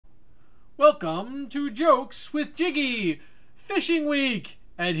Welcome to Jokes with Jiggy, Fishing Week.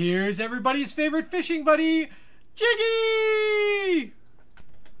 And here's everybody's favorite fishing buddy, Jiggy!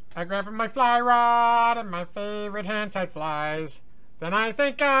 I grab my fly rod and my favorite hand-tied flies. Then I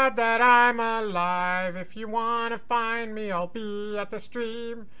thank God that I'm alive. If you want to find me, I'll be at the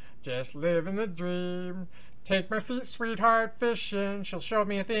stream, just living the dream. Take my sweetheart fishing, she'll show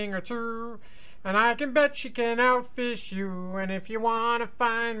me a thing or two. And I can bet she can outfish you. And if you want to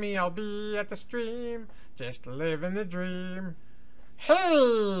find me, I'll be at the stream, just living the dream.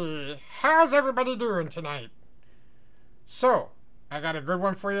 Hey, how's everybody doing tonight? So, I got a good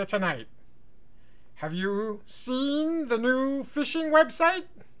one for you tonight. Have you seen the new fishing website?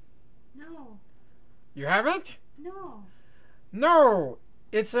 No. You haven't? No. No,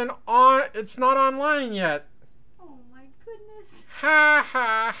 it's not online yet. Oh my goodness. Ha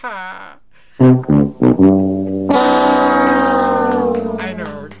ha ha. I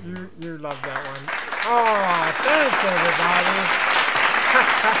know, you love that one. Oh, thanks everybody.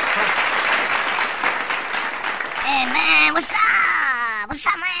 Hey man, what's up? What's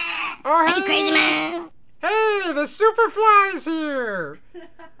up, man? Oh, Are hey. you crazy, man? Hey, the Superfly's here.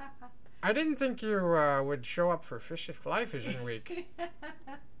 I didn't think you would show up for fly fishing week.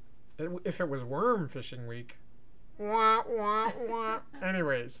 If it was worm fishing week. Wah, wah, wah.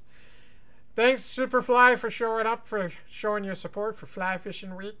 Anyways, thanks Superfly for showing up, for showing your support for Fly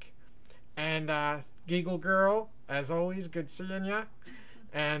Fishing Week. And Giggle Girl, as always, good seeing ya.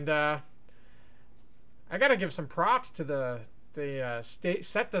 And I gotta give some props to the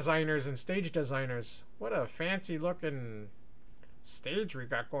set designers and stage designers. What a fancy looking stage we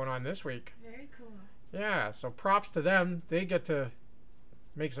got going on this week. Very cool. Yeah, so props to them. They get to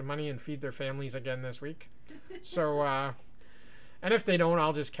make some money and feed their families again this week. So, and if they don't,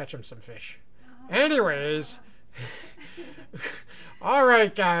 I'll just catch them some fish. Anyways, all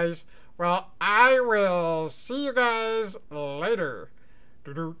right, guys. Well, I will see you guys later.